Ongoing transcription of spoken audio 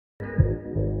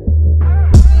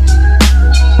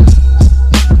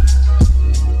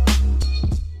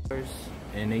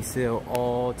sell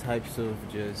all types of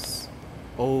just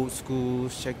old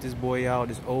schools. Check this boy out,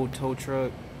 this old tow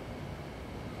truck.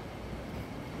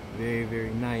 Very,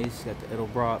 very nice. Got the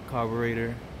Edelbrock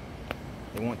carburetor.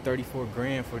 They want 34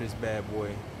 grand for this bad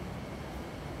boy.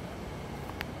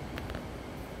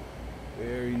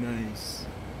 Very nice.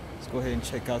 Let's go ahead and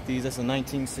check out these. That's a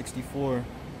 1964.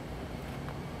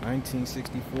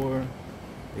 1964.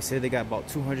 They said they got about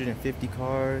 250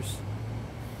 cars.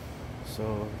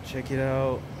 So check it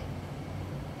out.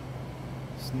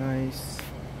 It's nice.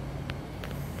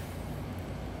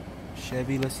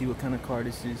 Chevy. Let's see what kind of car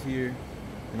this is here.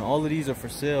 And all of these are for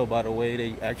sale, by the way.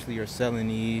 They actually are selling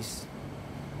these.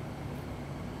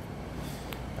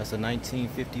 That's a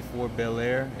 1954 Bel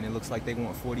Air, and it looks like they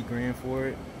want 40 grand for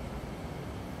it.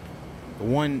 The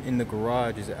one in the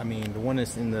garage is, the one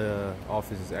that's in the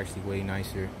office is actually way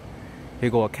nicer.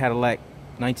 Here go a Cadillac,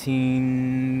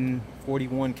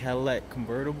 1941 Cadillac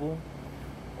convertible.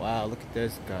 Wow, look at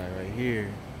this guy right here.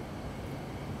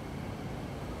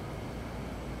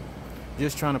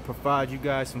 Just trying to provide you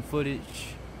guys some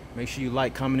footage. Make sure you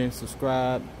like, comment, and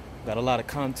subscribe. Got a lot of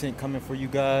content coming for you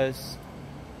guys.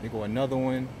 Here go another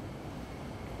one.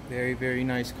 Very, very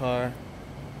nice car.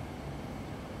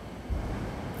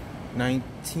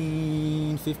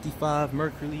 1955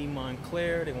 Mercury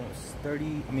Montclair. They want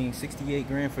 68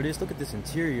 grand for this. Look at this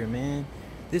interior, man.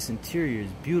 This interior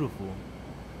is beautiful.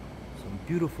 Some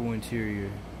beautiful interior.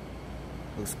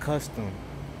 Looks custom.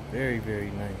 Very,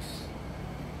 very nice.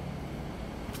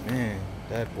 Man,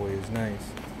 that boy is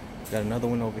nice. Got another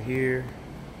one over here.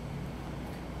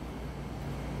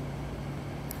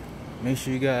 Make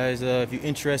sure you guys, if you're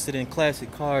interested in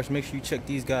classic cars, make sure you check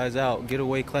these guys out.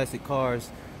 Getaway Classic Cars,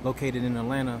 located in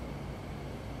Atlanta.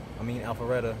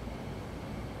 Alpharetta.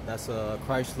 That's a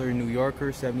Chrysler New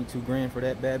Yorker, 72 grand for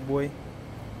that bad boy.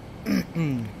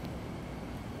 Then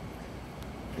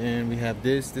we have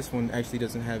this. This one actually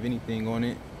doesn't have anything on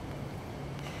it.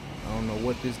 I don't know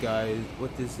what this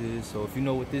is. So if you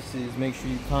know what this is, make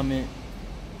sure you comment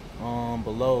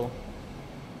below.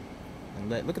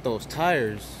 And look at those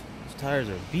tires. Those tires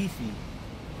are beefy.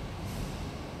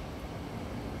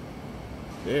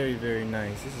 Very, very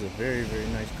nice. This is a very, very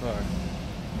nice car.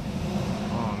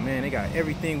 Oh man, they got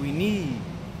everything we need.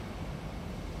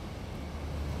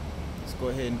 Let's go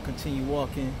ahead and continue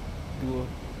walking. Do a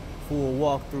full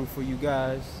walkthrough for you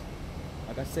guys.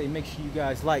 Like I say, make sure you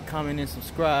guys like, comment, and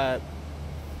subscribe.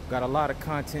 Got a lot of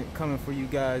content coming for you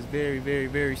guys very, very,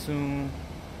 very soon.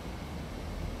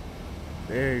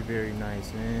 Very, very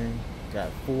nice, man. Got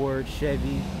Ford,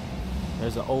 Chevy.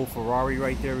 There's an old Ferrari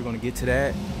right there. We're gonna get to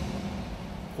that.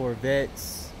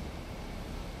 Corvettes.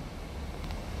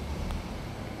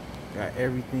 Got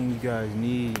everything you guys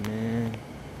need, man.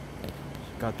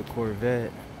 Got the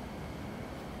Corvette.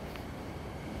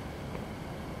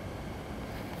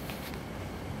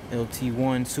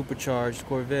 LT1 supercharged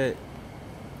Corvette.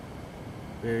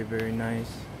 Very, very nice.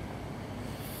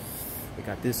 We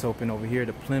got this open over here,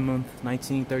 the Plymouth,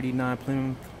 1939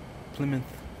 Plymouth.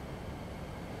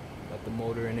 Got the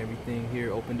motor and everything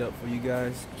here opened up for you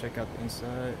guys. Check out the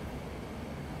inside.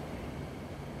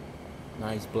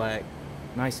 Nice black,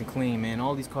 nice and clean, man.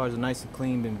 All these cars are nice and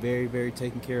clean, been very, very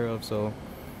taken care of. So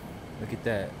look at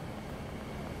that.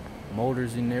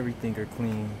 Motors and everything are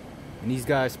clean. And these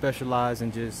guys specialize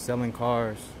in just selling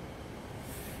cars,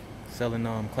 selling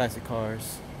classic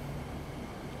cars.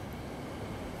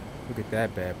 Look at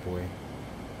that bad boy.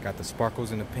 Got the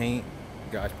sparkles in the paint.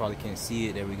 You guys probably can't see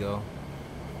it. There we go.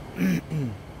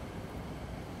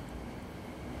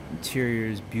 Interior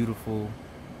is beautiful.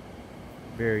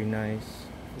 Very nice.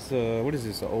 It's what is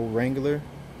this? An old Wrangler,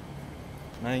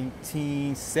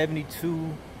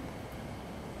 1972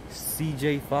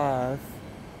 CJ5.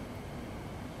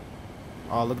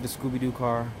 Oh, look at the Scooby-Doo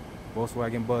car.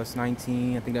 Volkswagen Bus, I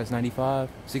think that's 95?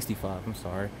 65, I'm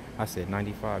sorry. I said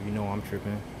 95, you know I'm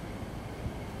tripping.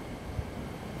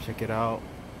 Check it out.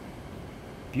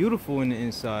 Beautiful in the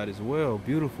inside as well.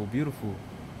 Beautiful, beautiful.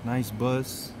 Nice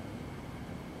bus.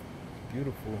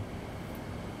 Beautiful.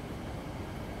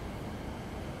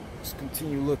 Let's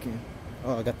continue looking.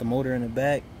 Oh, I got the motor in the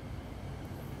back.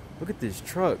 Look at this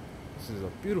truck. This is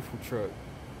a beautiful truck.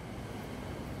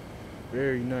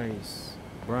 Very nice.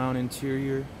 Brown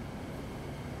interior.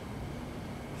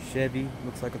 Chevy.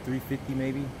 Looks like a 350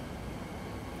 maybe.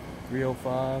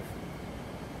 305.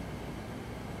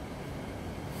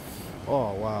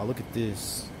 Oh wow, look at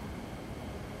this.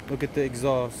 Look at the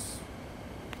exhaust.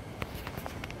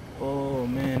 Oh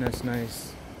man, that's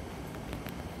nice.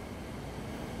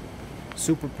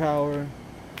 Superpower.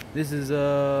 This is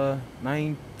a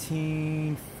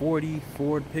 1940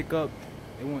 Ford pickup.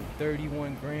 They want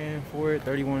 31 grand for it,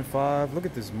 31.5. Look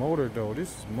at this motor though.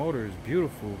 This motor is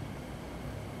beautiful.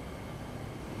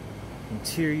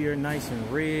 Interior nice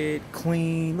and red,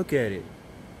 clean. Look at it.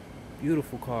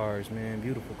 Beautiful cars, man.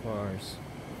 Beautiful cars.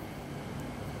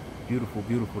 Beautiful,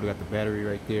 beautiful. They got the battery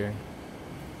right there.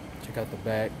 Check out the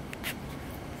back.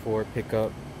 Ford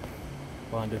pickup.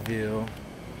 Bonneville.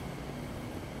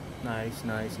 Nice,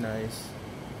 nice, nice.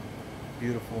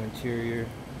 Beautiful interior.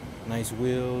 Nice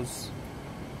wheels.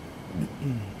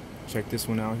 Check this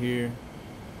one out here.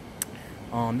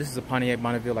 This is a Pontiac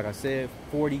Bonneville, like I said.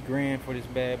 40 grand for this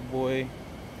bad boy.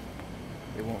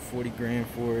 They want 40 grand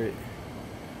for it.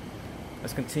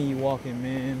 Let's continue walking,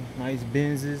 man. Nice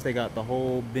Benzes. They got the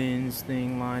whole Benz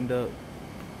thing lined up.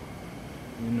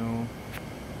 You know.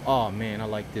 Oh man, I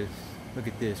like this. Look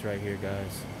at this right here,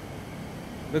 guys.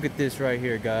 Look at this right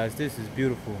here, guys. This is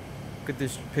beautiful. Look at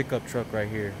this pickup truck right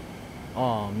here.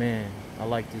 Oh man, I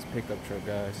like this pickup truck,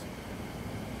 guys.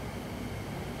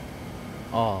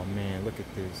 Oh man, look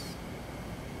at this.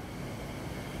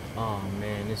 Oh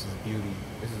man, this is beauty.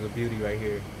 This is a beauty right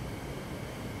here.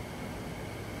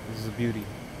 This is a beauty.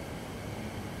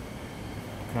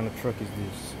 What kind of truck is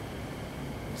this?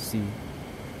 Let's see.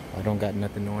 I don't got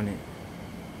nothing on it.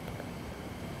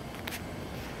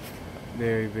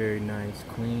 Very, very nice.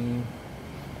 Clean.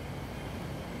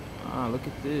 Ah, look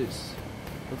at this.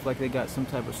 Looks like they got some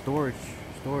type of storage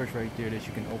right there that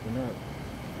you can open up.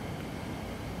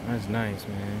 That's nice,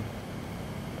 man.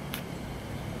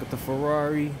 Got the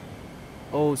Ferrari.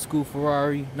 Old school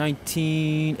Ferrari.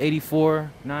 1984.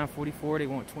 944. They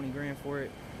want 20 grand for it.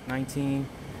 19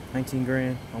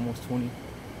 grand. Almost 20.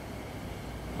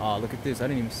 Oh, look at this. I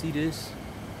didn't even see this.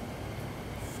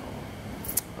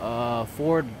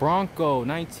 Ford Bronco.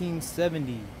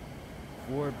 1970.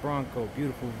 Ford Bronco.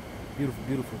 Beautiful. Beautiful,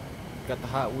 beautiful. Got the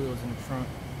Hot Wheels in the front.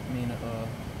 I mean,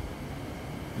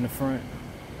 in the front.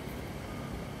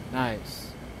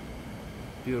 Nice.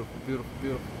 Beautiful, beautiful,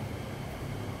 beautiful.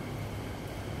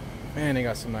 Man, they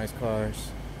got some nice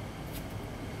cars.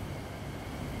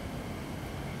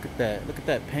 Look at that. Look at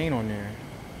that paint on there.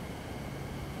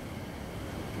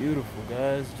 Beautiful,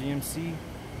 guys. GMC.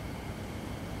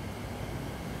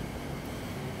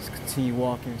 Let's continue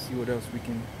walking and see what else we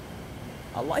can.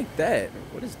 I like that.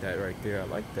 What is that right there? I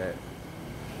like that.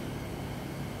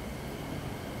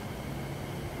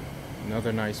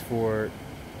 Another nice Ford.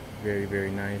 Very, very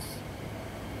nice.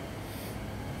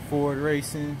 Ford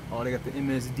Racing. Oh, they got the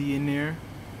MSD in there.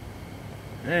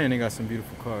 And they got some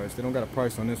beautiful cars. They don't got a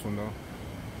price on this one though.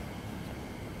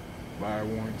 Buyer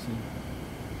warranty.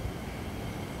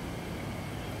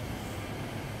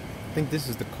 I think this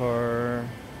is the car.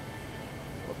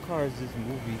 What car is this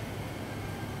movie?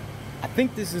 I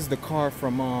think this is the car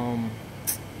from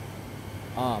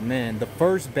oh man, the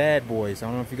first Bad Boys. I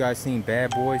don't know if you guys seen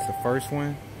Bad Boys, the first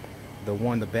one. The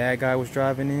one the bad guy was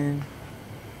driving in.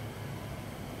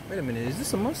 Wait a minute, is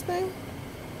this a Mustang?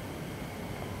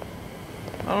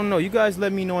 I don't know. You guys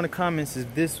let me know in the comments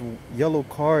if this yellow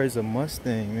car is a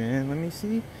Mustang, man. Let me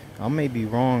see. I may be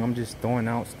wrong. I'm just throwing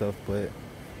out stuff, but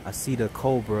I see the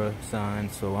Cobra sign,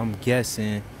 so I'm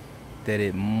guessing that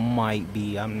it might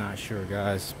be. I'm not sure,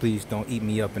 guys. Please don't eat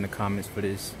me up in the comments for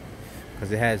this,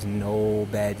 because it has no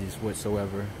badges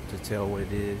whatsoever to tell what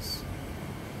it is.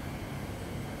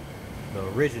 The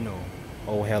original.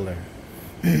 Oh heller.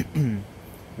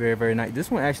 Very, very nice. This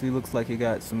one actually looks like it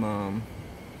got some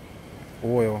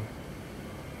oil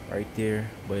right there,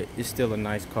 but it's still a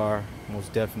nice car,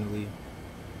 most definitely.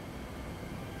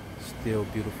 Still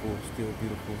beautiful, still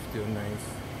beautiful, still nice.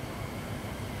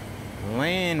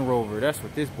 Land Rover, that's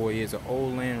what this boy is, an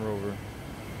old Land Rover.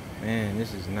 Man,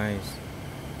 this is nice.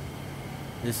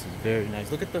 This is very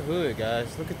nice. Look at the hood,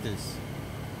 guys. Look at this.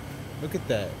 Look at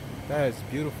that. That is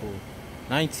beautiful.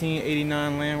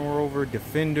 1989 Land Rover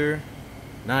Defender.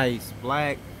 Nice,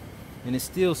 black. And it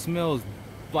still smells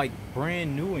like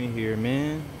brand new in here,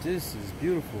 man. This is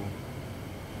beautiful.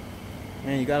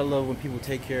 Man, you gotta love when people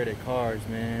take care of their cars,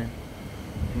 man.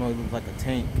 It looks like a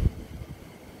tank.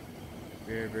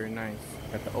 Very, very nice.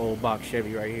 Got the old box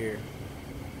Chevy right here.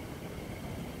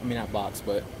 I mean, not box,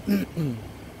 but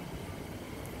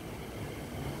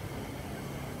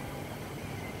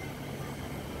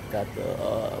got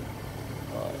the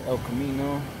El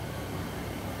Camino.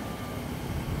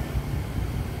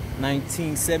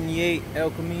 1978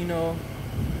 El Camino.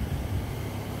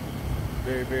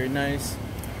 Very, very nice.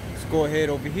 Let's go ahead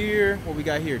over here. What we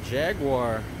got here?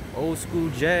 Jaguar. Old school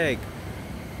Jag.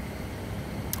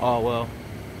 Oh, well,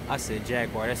 I said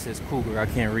Jaguar. That says Cougar. I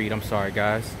can't read. I'm sorry,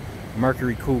 guys.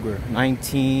 Mercury Cougar.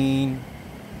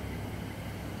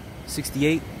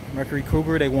 1968 Mercury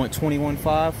Cougar. They want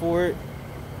 21.5 for it.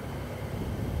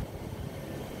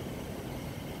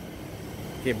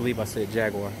 Can't believe I said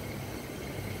Jaguar.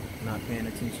 Not paying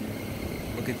attention.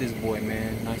 Look at this boy,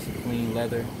 man. Nice and clean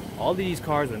leather. All these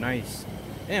cars are nice.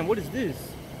 Damn, what is this?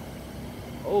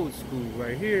 Old school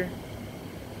right here.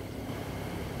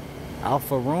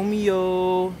 Alfa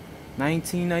Romeo.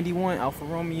 1991 Alfa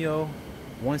Romeo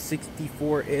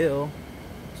 164L.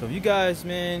 So if you guys,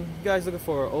 man, you guys looking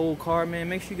for an old car, man,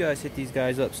 make sure you guys hit these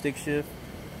guys up. Stick shift.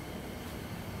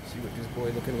 See what this boy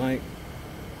looking like.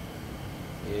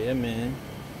 Yeah, man.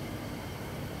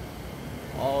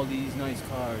 All these nice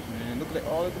cars, man. Look like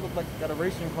all it look like got a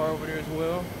racing car over there as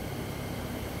well.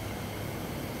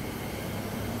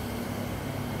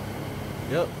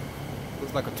 Yep.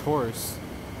 Looks like a Taurus.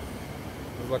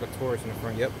 Looks like a Taurus in the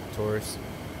front. Yep, Taurus.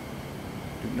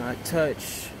 Do not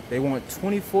touch. They want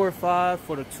 $24,500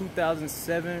 for the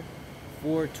 2007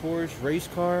 Ford Taurus race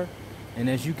car. And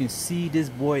as you can see, this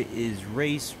boy is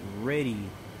race ready.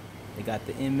 They got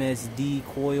the MSD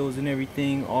coils and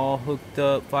everything all hooked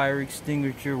up. Fire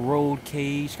extinguisher, road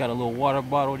cage. Got a little water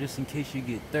bottle just in case you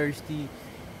get thirsty.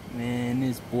 Man,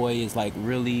 this boy is like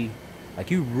really, like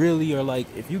you really are like,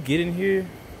 if you get in here,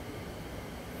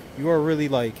 you are really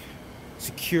like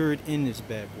secured in this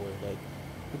bad boy. Like,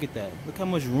 look at that. Look how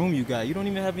much room you got. You don't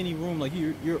even have any room. Like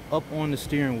you're up on the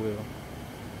steering wheel.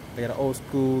 They got an old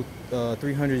school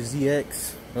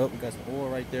 300ZX. Oh, we got some oil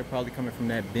right there, probably coming from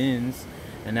that Benz.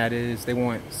 And that is, they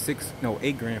want $8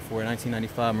 grand for a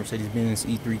 1995 Mercedes-Benz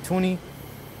E320.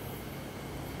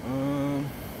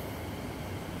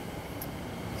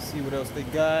 See what else they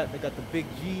got. They got the big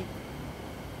Jeep.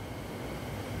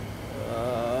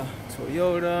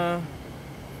 Toyota.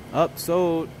 Up,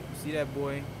 sold. See that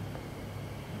boy?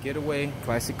 Getaway.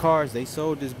 Classic cars. They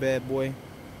sold this bad boy.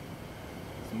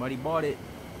 Somebody bought it.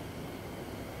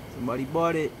 Somebody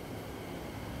bought it.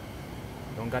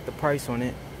 Don't got the price on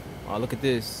it. Oh, look at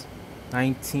this.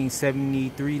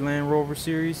 1973 Land Rover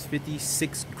Series.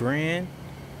 56 grand.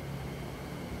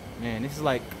 Man, this is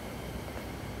like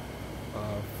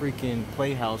a freaking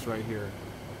playhouse right here.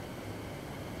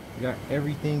 You got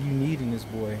everything you need in this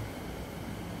boy.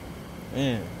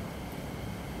 Man.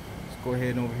 Let's go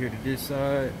ahead and over here to this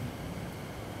side.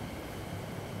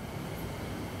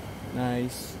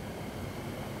 Nice.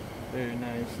 Very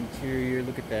nice interior.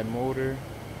 Look at that motor.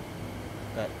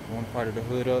 Got one part of the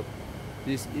hood up.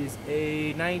 This is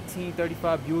a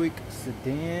 1935 Buick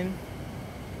sedan.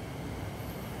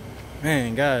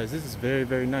 Man, guys, this is very,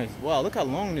 very nice. Wow, look how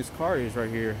long this car is right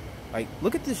here. Like,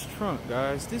 look at this trunk,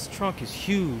 guys. This trunk is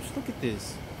huge. Look at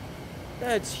this.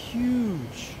 That's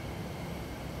huge.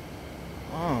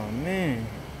 Oh, man.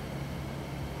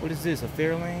 What is this, a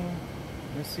Fairlane?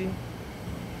 Let's see.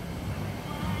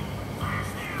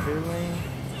 Fairlane.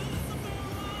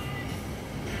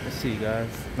 Let's see, guys.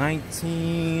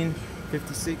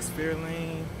 1956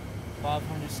 Fairlane,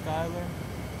 500 Skylar.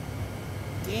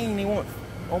 Dang, they want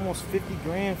almost 50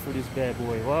 grand for this bad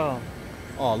boy. Wow.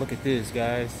 Oh, look at this,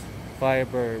 guys.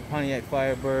 Firebird, Pontiac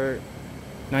Firebird,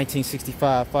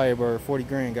 1965 Firebird, 40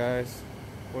 grand, guys.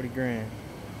 40 grand.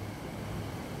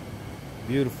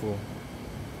 Beautiful.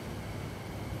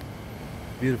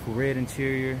 Beautiful red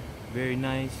interior. Very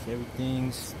nice.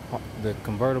 Everything's, the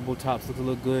convertible tops look a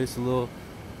little good. It's a little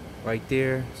right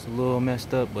there, it's a little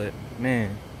messed up, but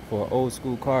man, for an old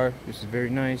school car, this is very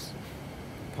nice.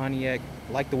 Pontiac.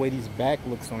 I like the way these back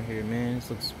looks on here, man. This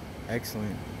looks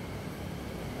excellent.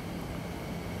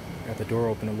 Got the door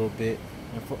open a little bit.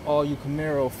 And for all you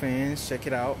Camaro fans, check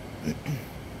it out.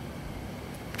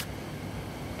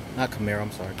 Not Camaro,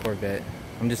 I'm sorry, Corvette.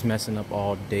 I'm just messing up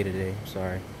all day today, I'm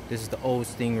sorry. This is the old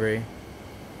Stingray.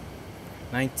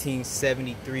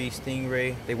 1973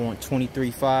 Stingray. They want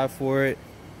 $23,500 for it.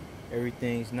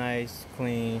 Everything's nice,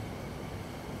 clean.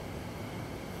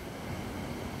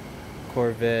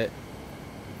 Corvette.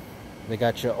 They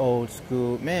got your old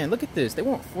school. Man, look at this. They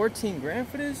want 14 grand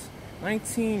for this.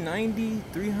 1990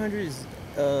 300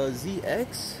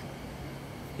 ZX.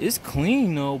 It's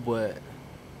clean though, but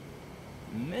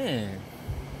man,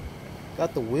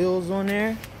 got the wheels on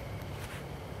there.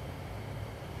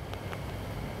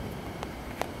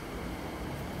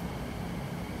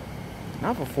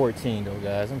 Not for 14 though,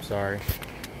 guys. I'm sorry.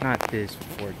 Not this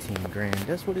for 14 grand.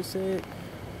 That's what it said.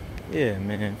 Yeah,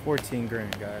 man. 14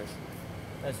 grand, guys.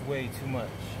 That's way too much.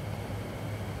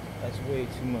 That's way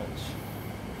too much.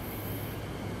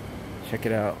 Check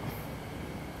it out.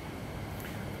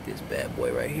 This bad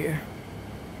boy right here.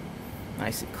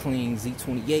 Nice and clean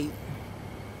Z28.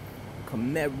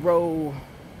 Camaro.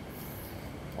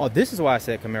 Oh, this is why I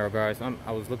said Camaro, guys.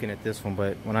 I was looking at this one,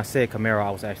 but when I said Camaro,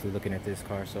 I was actually looking at this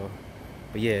car. So,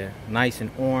 but yeah, nice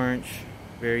and orange.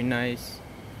 Very nice.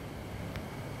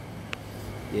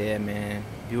 Yeah, man.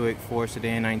 Buick 4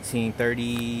 sedan,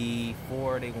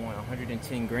 1934. They want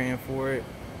 110 grand for it.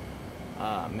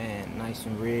 Ah man, nice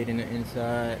and red in the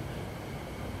inside.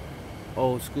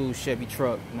 Old school Chevy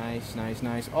truck. Nice, nice,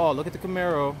 nice. Oh, look at the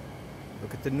Camaro.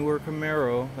 Look at the newer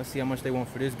Camaro. Let's see how much they want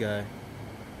for this guy.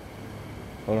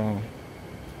 Hold on.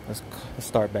 Let's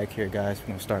start back here, guys. We're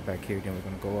gonna start back here, then we're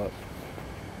gonna go up.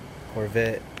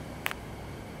 Corvette.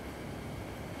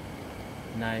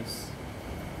 Nice.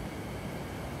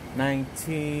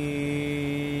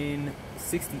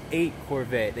 1968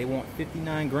 Corvette. They want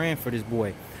 59 grand for this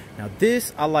boy. Now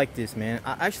this, I like this, man.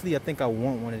 I think I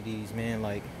want one of these, man.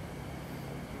 Like,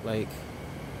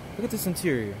 look at this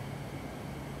interior.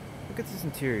 Look at this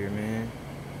interior, man.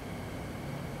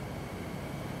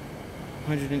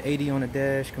 180 on the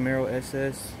dash, Camaro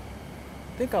SS.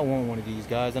 I think I want one of these,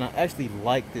 guys, and I actually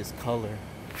like this color.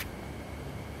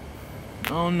 I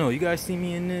don't know. You guys see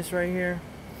me in this right here?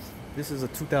 This is a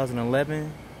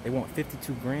 2011. They want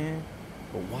 52 grand.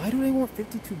 But why do they want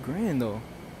 52 grand though?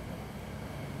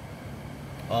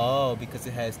 Oh, because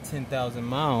it has 10,000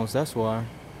 miles. That's why.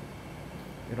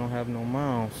 They don't have no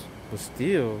miles. But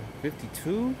still,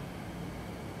 52?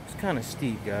 It's kind of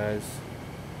steep, guys.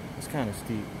 It's kind of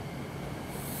steep.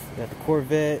 Got the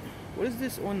Corvette. What is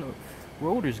this on the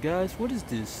rotors, guys? What is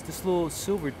this? This little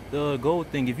silver gold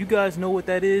thing. If you guys know what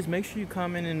that is, make sure you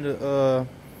comment in the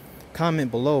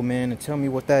comment below, man, and tell me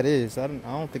what that is. I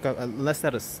don't think unless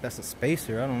that's a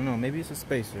spacer. I don't know. Maybe it's a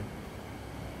spacer.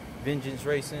 Vengeance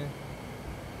Racing.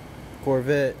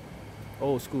 Corvette.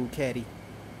 Old school caddy.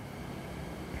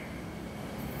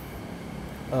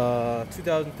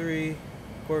 2003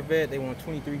 Corvette. They want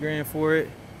 23 grand for it.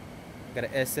 Got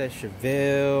an SS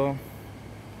Chevelle.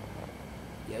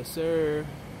 Yes, sir.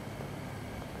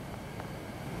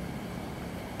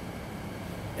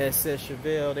 SS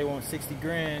Chevelle. They want 60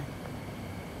 grand.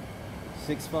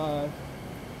 6'5".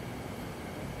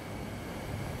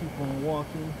 Keep on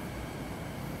walking.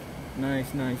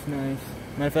 Nice, nice, nice.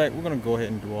 Matter of fact, we're gonna go ahead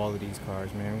and do all of these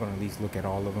cars, man. We're gonna at least look at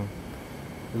all of them.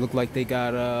 They look like they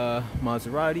got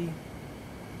Maserati.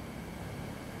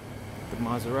 The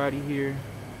Maserati here.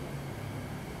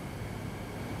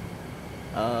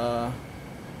 They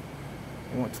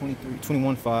want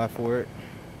 21.5 for it.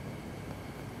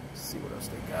 Let's see what else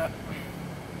they got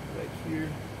back here.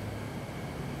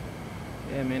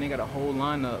 Yeah, man, they got a whole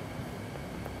lineup.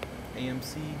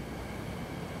 AMC.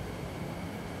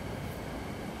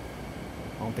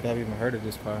 I don't think I've even heard of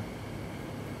this car.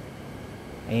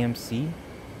 AMC?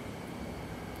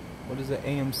 What is an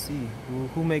AMC?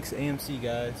 Who makes AMC,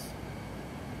 guys?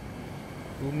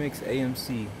 Who makes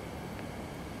AMC?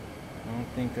 I don't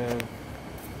think of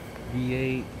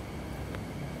V8,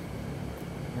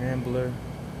 Rambler.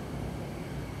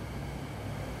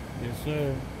 Yes,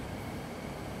 sir.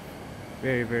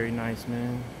 Very, very nice,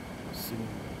 man. Let's see.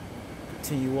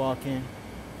 Continue walking.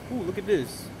 Ooh, look at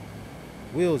this.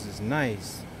 Wheels is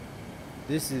nice.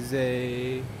 This is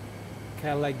a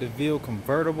Cadillac DeVille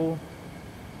convertible.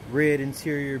 Red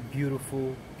interior,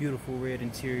 beautiful, beautiful red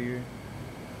interior.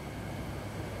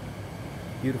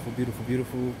 Beautiful, beautiful,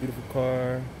 beautiful, beautiful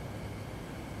car.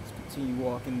 Let's continue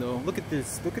walking though. Look at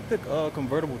this. Look at the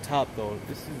convertible top though.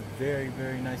 This is very,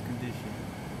 very nice condition.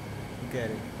 Look at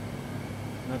it.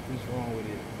 Nothing's wrong with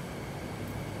it.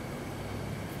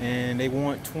 And they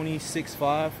want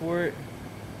 26.5 for it.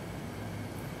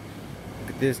 Look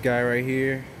at this guy right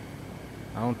here.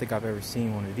 I don't think I've ever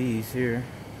seen one of these here.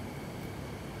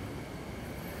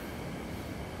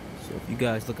 So if you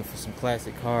guys looking for some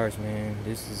classic cars, man,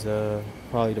 this is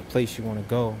probably the place you want to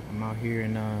go. I'm out here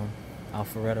in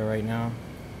Alpharetta right now.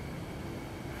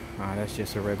 That's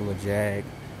just a regular Jag.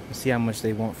 Let's see how much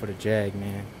they want for the Jag,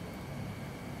 man.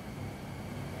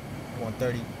 They want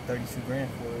 32 grand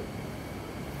for it.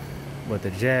 But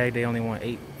the Jag, they only want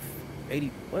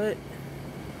 80, what?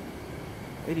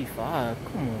 85?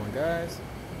 Come on, guys.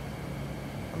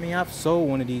 I mean, I've sold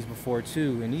one of these before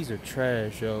too, and these are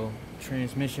trash, yo.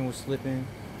 Transmission was slipping.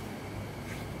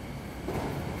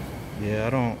 Yeah,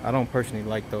 I don't personally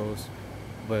like those,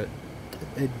 but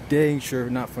it dang sure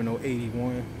not for no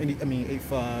 81. I mean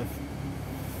 85.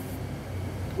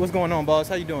 What's going on, boss?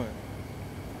 How you doing?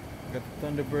 Got the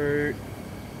Thunderbird.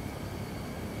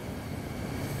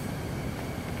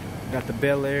 Got the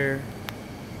Bel Air.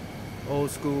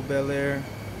 Old school Bel Air.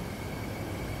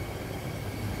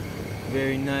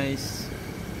 Very nice.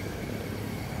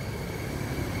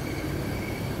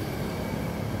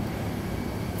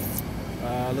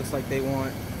 Looks like they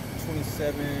want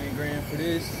 27 grand for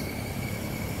this.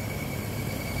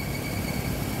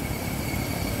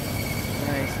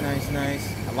 Nice, nice,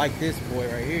 nice. I like this boy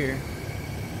right here.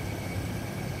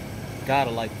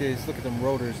 Gotta like this. Look at them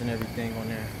rotors and everything on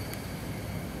there.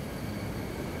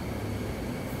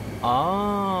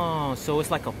 Oh, so it's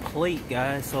like a plate,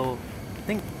 guys. So I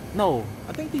think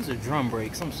these are drum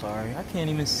brakes. I'm sorry, I can't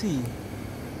even see.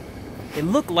 It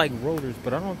look like rotors,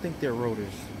 but I don't think they're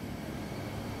rotors.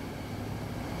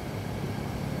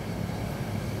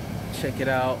 Check it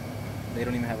out. They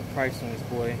don't even have a price on this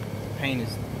boy. The paint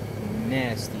is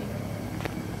nasty.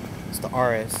 It's the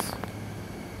RS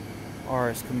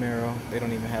Camaro. They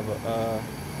don't even have a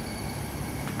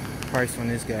price on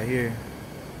this guy here.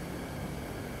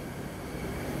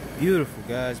 Beautiful,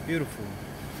 guys, beautiful.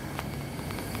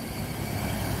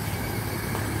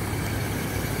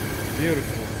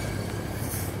 Beautiful.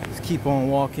 Let's keep on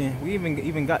walking. We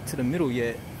even got to the middle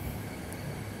yet.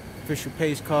 Official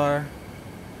pace car.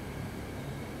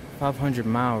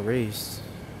 500-mile race.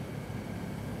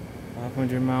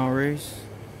 500-mile race.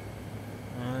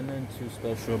 Nothing too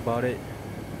special about it.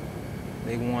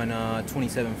 They won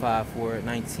 27.5 for it.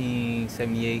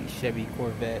 1978 Chevy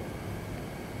Corvette.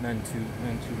 Nothing too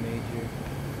major.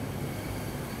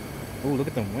 Oh, look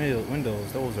at them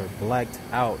windows. Those are blacked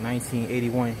out.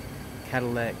 1981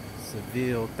 Cadillac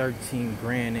Seville. 13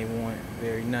 grand they want.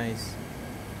 Very nice.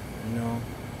 You know.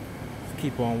 Let's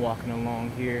keep on walking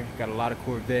along here. Got a lot of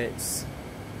Corvettes.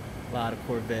 A lot of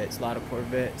Corvettes.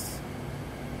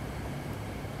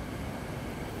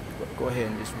 Go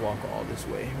ahead and just walk all this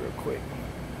way real quick.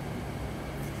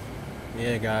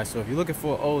 Yeah, guys, so if you're looking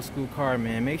for an old school car,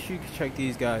 man, make sure you check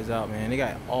these guys out, man. They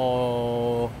got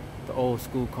all the old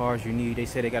school cars you need. They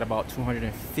say they got about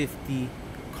 250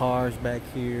 cars back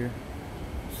here.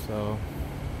 So,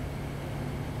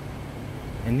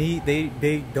 and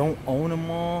they don't own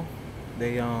them all.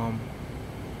 They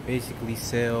basically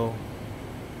sell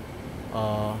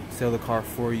the car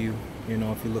for you, you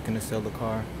know, if you're looking to sell the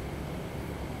car.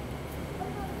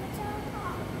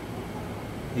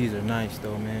 These are nice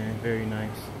though, man. Very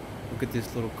nice. Look at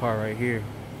this little car right here.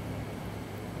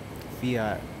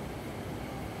 Fiat.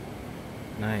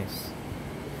 Nice.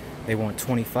 They want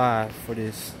 25 for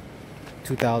this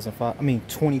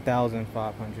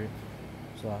 20,500.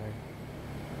 Sorry.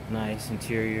 Nice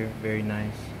interior, very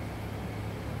nice.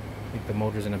 I think the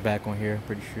motor's in the back on here,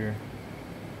 pretty sure.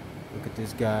 Look at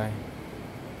this guy.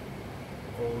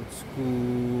 Old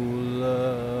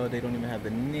school, they don't even have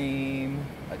the name.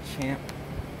 A Champ.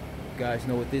 You guys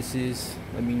know what this is?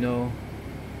 Let me know.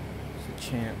 It's a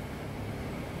Champ.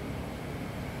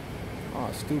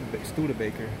 Oh,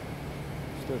 Studebaker.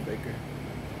 Let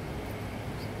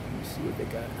me see what they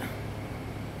got.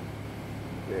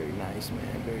 Very nice,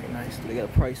 man. Very nice. Do they got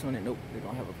a price on it? Nope, they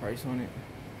don't have a price on it.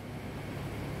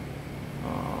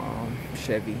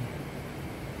 Chevy.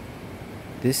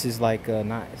 This is like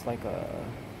it's like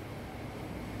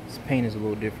this paint is a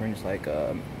little different. It's like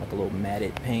a little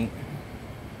matted paint.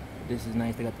 This is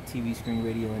nice. They got the TV screen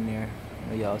radio in there. I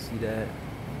know y'all see that.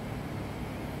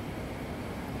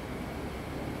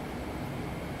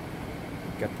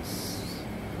 Got this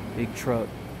big truck,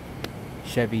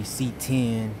 Chevy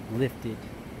C10 lifted.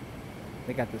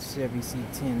 They got the Chevy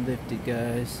C10 lifted,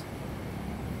 guys.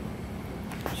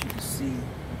 As you can see.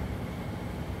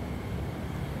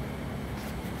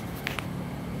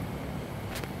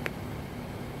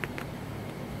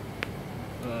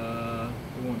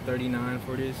 We want 39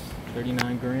 for this.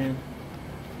 39 grand.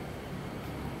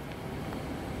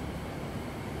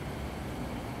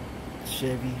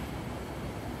 Chevy.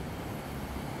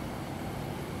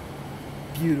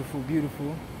 Beautiful,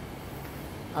 beautiful.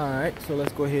 Alright, so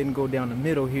let's go ahead and go down the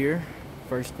middle here.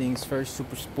 First things first,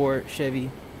 Super Sport Chevy.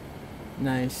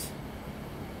 Nice.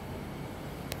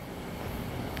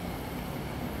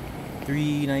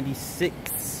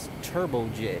 396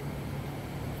 Turbojet.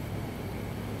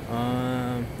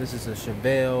 This is a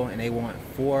Chevelle and they want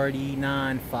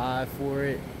 49.5 for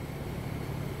it.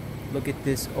 Look at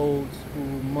this old school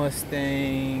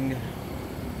Mustang.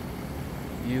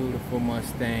 Beautiful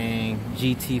Mustang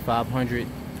GT 500.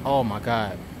 Oh my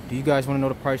god, do you guys want to know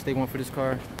the price they want for this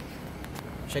car?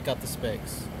 Check out the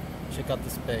specs. Check out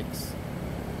the specs.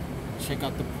 Check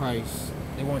out the price.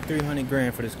 They want 300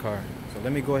 grand for this car. So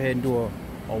let me go ahead and do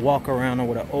a walk around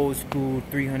with an old school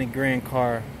 300 grand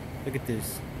car. Look at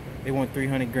this. They want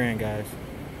 300 grand, guys.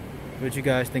 What you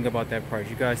guys think about that price?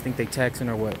 You guys think they taxing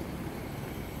or what?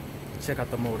 Check out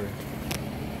the motor.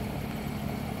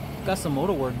 Got some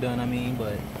motor work done, I mean,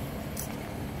 but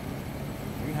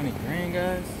 300 grand,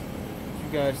 guys? What you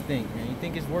guys think, man? You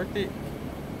think it's worth it?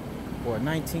 For a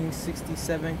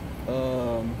 1967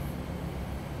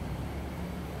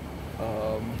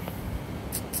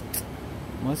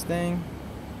 Mustang?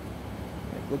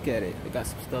 Like, look at it. They got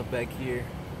some stuff back here.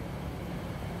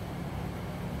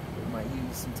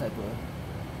 use some type of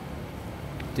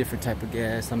different type of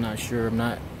gas. I'm not sure. I'm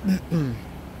not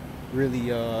really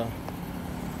too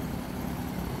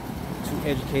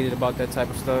educated about that type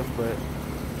of stuff, but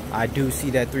I do see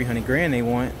that 300 grand they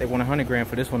want. They want 100 grand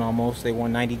for this one almost. They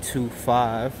want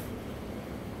 92.5.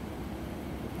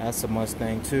 That's a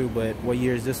Mustang too, but what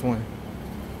year is this one?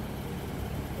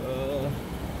 I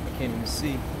can't even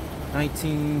see.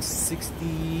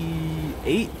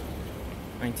 1968.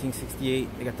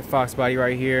 1968. They got the Fox body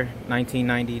right here.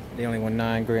 1990. They only want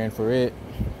 9 grand for it.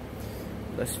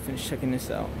 Let's finish checking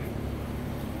this out.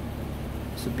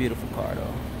 It's a beautiful car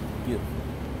though. Beautiful.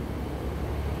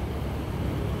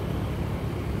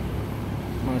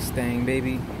 Mustang,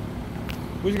 baby.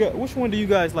 Which one do you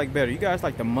guys like better? You guys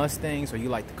like the Mustangs or you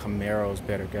like the Camaros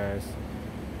better, guys?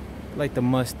 Like the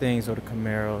Mustangs or the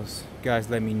Camaros? You guys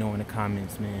let me know in the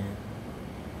comments, man.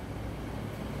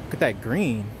 Look at that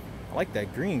green. I like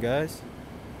that green, guys.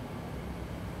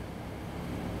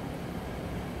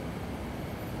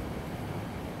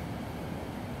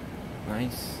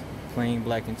 Nice. Plain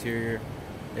black interior.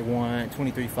 They want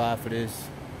 23.5 for this.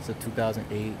 It's a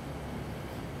 2008.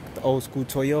 The old school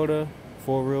Toyota,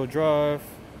 4-wheel drive,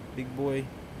 big boy.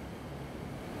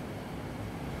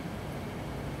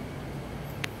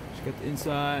 Just got the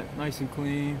inside nice and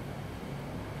clean.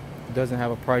 Doesn't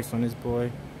have a price on this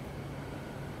boy.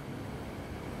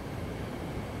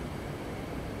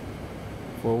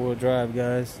 Four-wheel drive,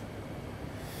 guys.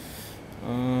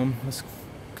 Let's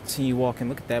continue walking.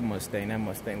 Look at that Mustang. That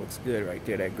Mustang looks good right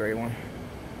there, that gray one.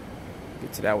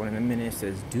 Get to that one in a minute. It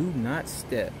says do not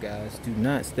step, guys. Do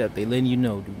not step. They letting you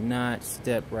know, do not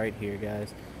step right here,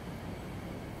 guys.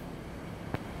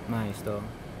 Nice though.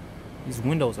 These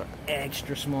windows are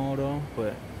extra small though,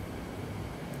 but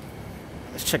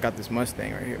let's check out this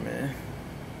Mustang right here, man.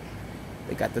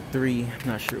 They got the 3. I'm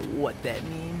not sure what that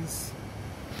means,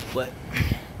 but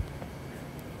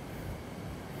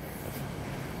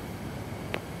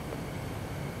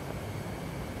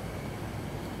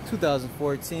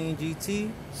 2014 GT,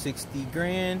 60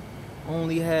 grand,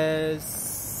 only has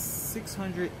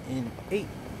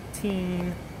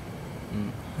 618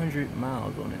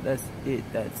 miles on it. That's it.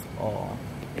 That's all.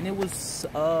 And it was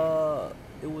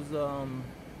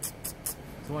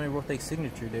someone wrote their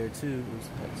signature there too. It was,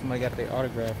 somebody got their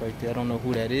autograph right there. I don't know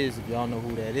who that is. If y'all know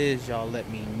who that is, y'all let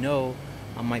me know.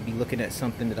 I might be looking at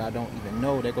something that I don't even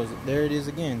know. There it is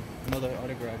again. Another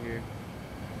autograph here.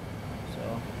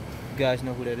 So you guys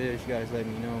know who that is, you guys let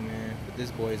me know, man. But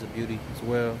this boy is a beauty as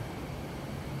well.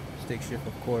 Stick shift,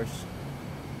 of course.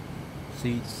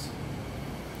 Seats.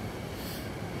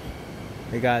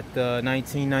 They got the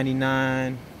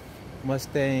 1999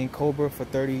 Mustang Cobra for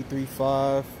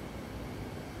 33.5.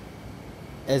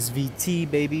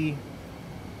 SVT, baby.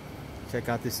 Check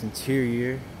out this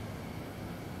interior.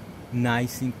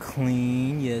 Nice and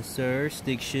clean, yes sir.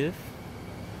 Stick shift.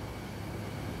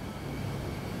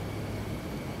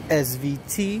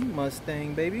 SVT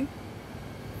Mustang, baby.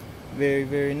 Very,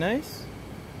 very nice.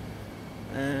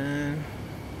 And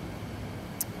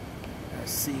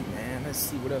let's see, man. Let's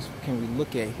see what else can we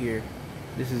look at here.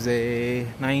 This is a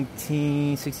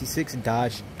 1966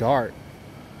 Dodge Dart.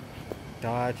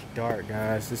 Dodge Dart,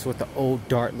 guys. This is what the old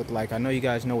Dart looked like. I know you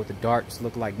guys know what the Darts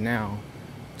look like now.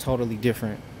 Totally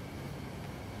different.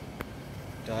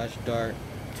 Dodge Dart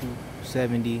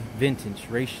 270 vintage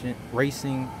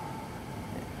racing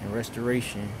and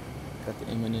restoration. Got the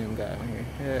M&M guy on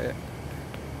here.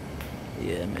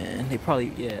 Yeah, man. They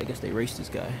probably, yeah, I guess they raced this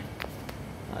guy.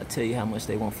 I'll tell you how much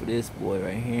they want for this boy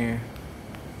right here.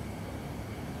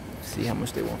 See how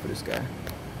much they want for this guy.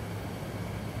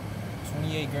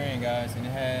 28 grand, guys, and it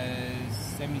has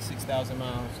 76,000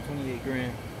 miles. 28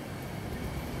 grand.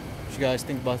 What you guys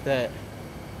think about that?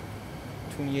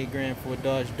 28 grand for a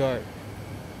Dodge Dart.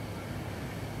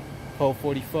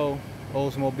 444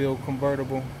 Oldsmobile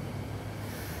convertible.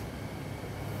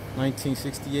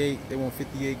 1968. They want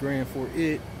 58 grand for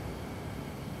it.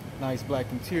 Nice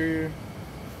black interior.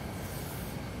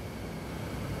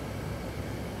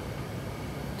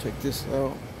 Check this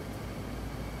out.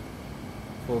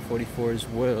 444 as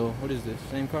well. What is this?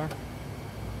 Same car?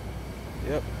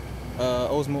 Yep.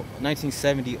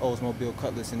 1970 Oldsmobile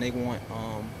Cutlass, and they want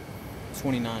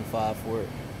 29.5 for it.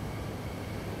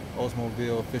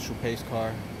 Oldsmobile official pace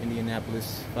car,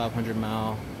 Indianapolis,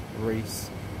 500-mile race,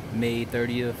 May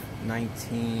 30th,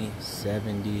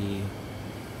 1970.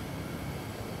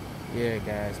 Yeah,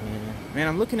 guys, man. Man,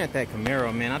 I'm looking at that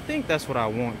Camaro, man. I think that's what I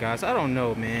want, guys. I don't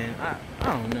know, man. I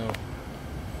don't know.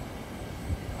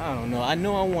 I don't know. I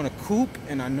know I want a coupe,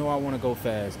 and I know I want to go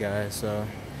fast, guys. So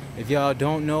If y'all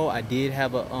don't know, I did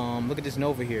have a look at this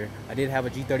Nova here. I did have a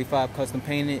G35 custom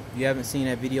painted. If you haven't seen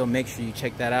that video, make sure you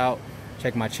check that out.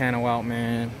 Check my channel out,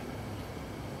 man.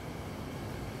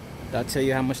 Did I tell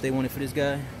you how much they wanted for this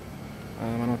guy?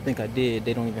 I don't think I did.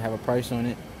 They don't even have a price on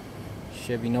it.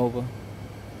 Chevy Nova.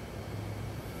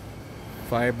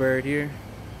 Firebird here.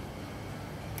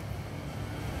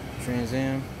 Trans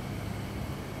Am.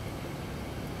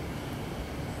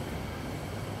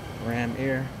 Ram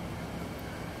Air.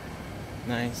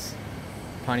 Nice.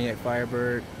 Pontiac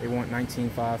Firebird. They want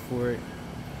 $19,500 for it.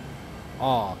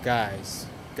 Oh, guys.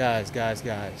 Guys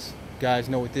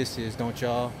know what this is, don't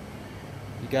y'all?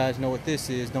 You guys know what this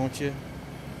is, don't you?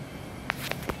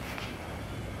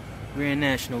 Grand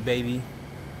National, baby.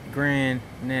 Grand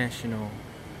National.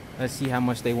 Let's see how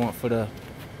much they want for the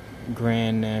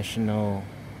Grand National.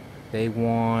 They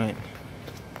want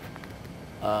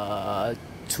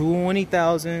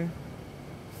 $20,500.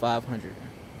 I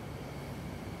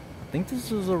think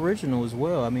this is original as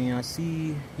well. I mean, I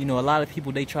see, you know, a lot of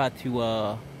people, they try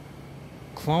to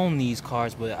clone these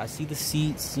cars, but I see the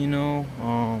seats, you know,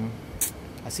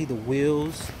 I see the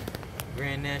wheels,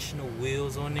 Grand National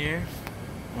wheels on there.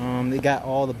 They got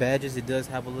all the badges. It does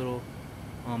have a little,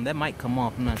 that might come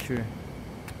off, I'm not sure.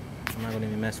 I'm not gonna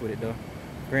even mess with it though.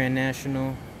 Grand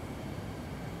National.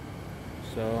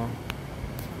 So,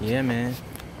 yeah, man,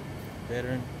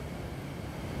 veteran.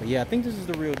 But yeah, I think this is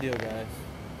the real deal, guys.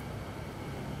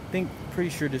 Pretty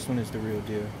sure this one is the real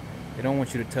deal. They don't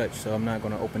want you to touch, so I'm not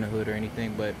gonna open the hood or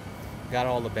anything, but got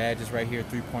all the badges right here.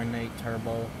 3.8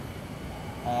 turbo.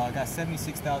 Got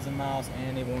 76,000 miles,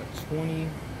 and they want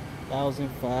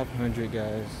 $20,500,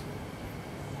 guys.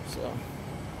 So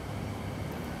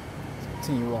let's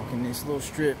continue walking this little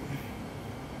strip.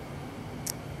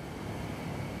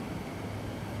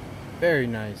 Very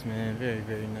nice, man.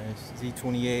 Very nice.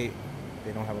 Z28.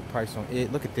 They don't have a price on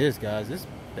it. Look at this, guys. This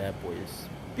bad boy is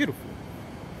beautiful.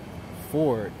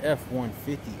 Ford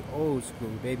F-150 old school,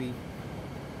 baby.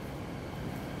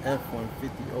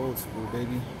 F-150 old school,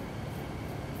 baby.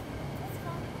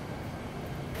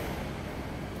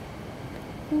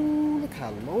 Ooh, look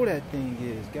how low that thing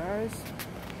is, guys.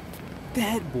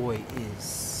 That boy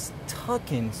is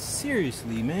tucking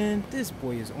seriously, man. This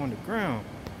boy is on the ground.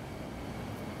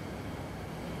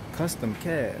 Custom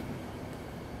cab.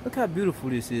 Look how beautiful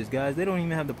this is, guys. They don't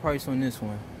even have the price on this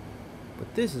one.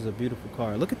 But this is a beautiful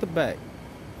car. Look at the back.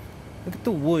 Look at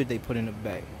the wood they put in the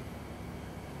back.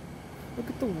 Look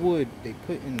at the wood they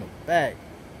put in the back.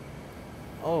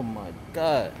 Oh my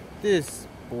God. This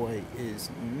boy is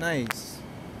nice.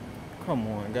 Come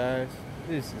on, guys.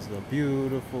 This is a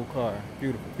beautiful car.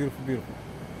 Beautiful.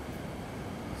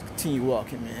 Let's continue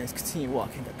walking, man. Let's continue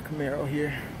walking. Got the Camaro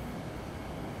here.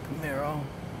 Camaro.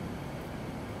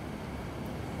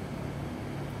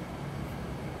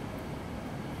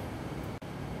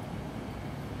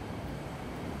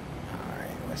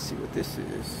 Let's see what this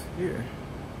is here.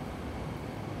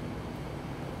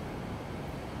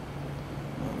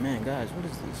 Oh man, guys, what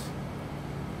is this?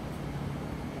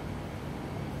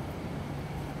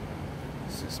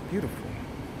 This is beautiful.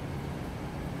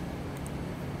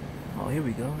 Oh, here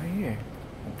we go, right here.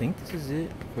 I think this is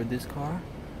it for this car.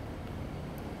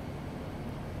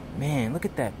 Man, look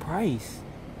at that price.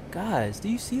 Guys, do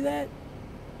you see that?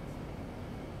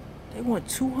 They want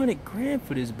 200 grand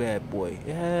for this bad boy.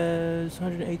 It has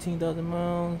 118,000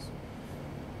 miles.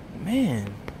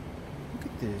 Man, look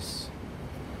at this.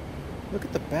 Look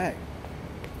at the back.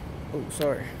 Oh,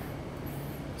 sorry.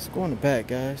 Let's go on the back,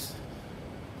 guys.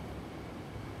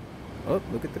 Oh,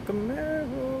 look at the Camaro,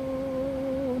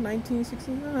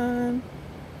 1969.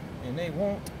 And they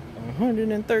want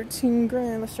 113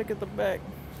 grand. Let's check out the back.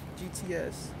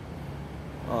 GTS.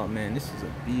 Oh man, this is a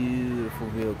beautiful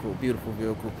vehicle.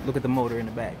 Look at the motor in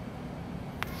the back.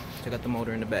 Check out the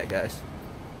motor in the back, guys.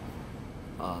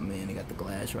 Oh man, they got the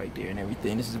glass right there and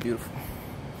everything. This is beautiful.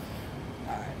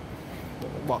 Alright, we'll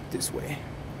walk this way.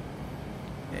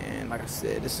 And like I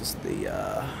said, this is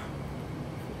the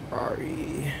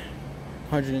Ferrari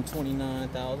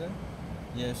 129,000.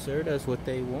 Yes sir, that's what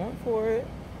they want for it.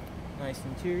 Nice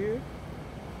interior.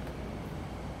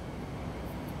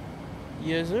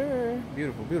 Yes, sir.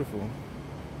 Beautiful. Look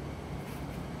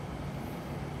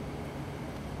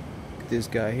at this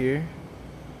guy here.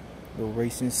 Little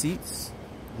racing seats.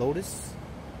 Lotus.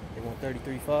 They want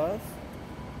 $33,500.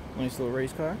 Nice little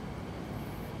race car.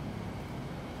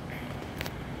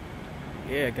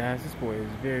 Yeah, guys, this boy is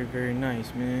very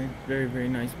nice, man. Very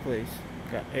nice place.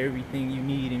 Got everything you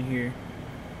need in here.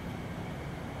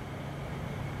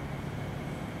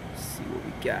 Let's see what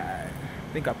we got.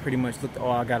 I think I pretty much looked. Oh,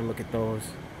 I gotta look at those.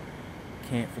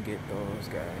 Can't forget those,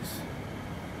 guys.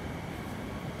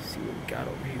 See what we got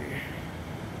over here.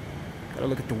 Gotta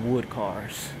look at the wood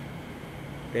cars.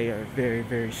 They are very,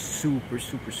 very super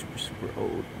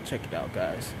old. Check it out,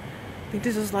 guys. I think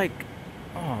this is like,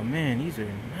 oh man, these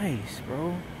are nice,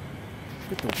 bro.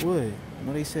 Look at the wood. I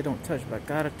know they said don't touch, but I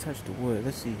gotta touch the wood.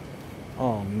 Let's see.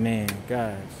 Oh man,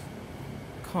 guys.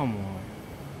 Come on.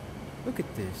 Look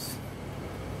at this.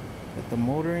 Got the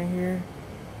motor in here.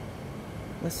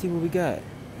 Let's see what we got.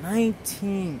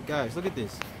 19, guys, look at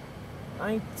this.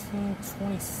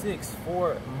 1926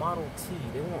 Ford Model T.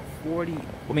 They want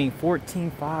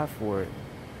 14.5 for it.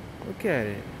 Look at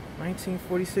it.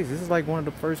 1946. This is like one of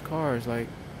the first cars like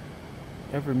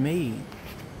ever made.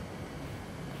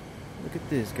 Look at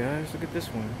this, guys. Look at this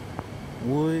one.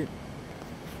 Wood.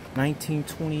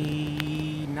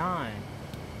 1929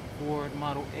 Ford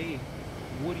Model A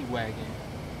Woody wagon.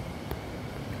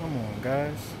 Come on,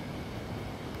 guys.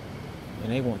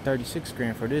 And they want 36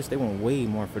 grand for this. They want way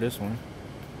more for this one.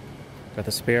 Got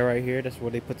the spare right here. That's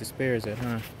where they put the spares at,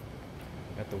 huh?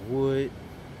 Got the wood.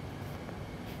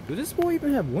 Does this boy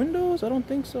even have windows? I don't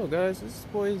think so, guys. This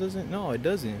boy doesn't. No, it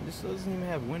doesn't. This doesn't even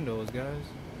have windows, guys.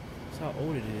 That's how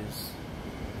old it is.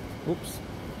 Oops.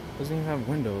 Doesn't even have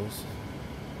windows.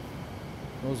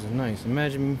 Those are nice.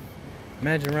 Imagine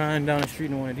riding down the street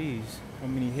in one of these. How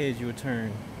many heads you would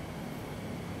turn.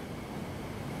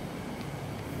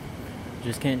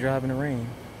 Just can't drive in the rain.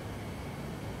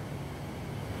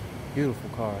 Beautiful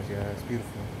cars, guys.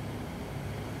 Beautiful.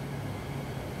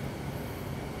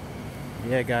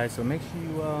 Yeah, guys. So make sure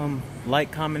you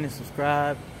like, comment, and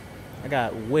subscribe. I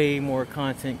got way more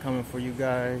content coming for you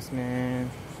guys, man.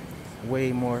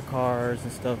 Way more cars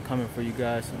and stuff coming for you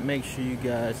guys. So make sure you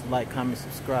guys like, comment,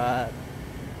 subscribe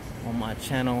on my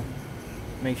channel.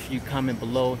 Make sure you comment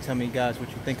below. Tell me, guys, what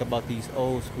you think about these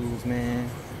old schools, man.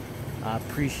 I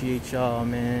appreciate y'all,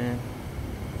 man.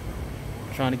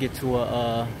 Trying to get to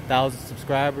 1,000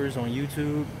 subscribers on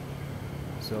YouTube.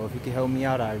 So if you can help me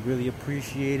out, I really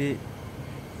appreciate it.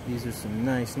 These are some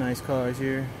nice cars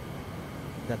here.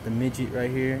 Got the midget right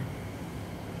here.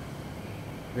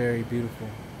 Very beautiful.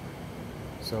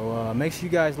 So make sure you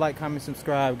guys like, comment,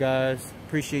 subscribe, guys.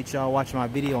 Appreciate y'all watching my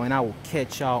video, and I will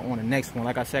catch y'all on the next one.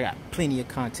 Like I said, I got plenty of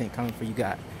content coming for you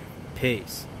guys.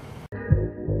 Peace.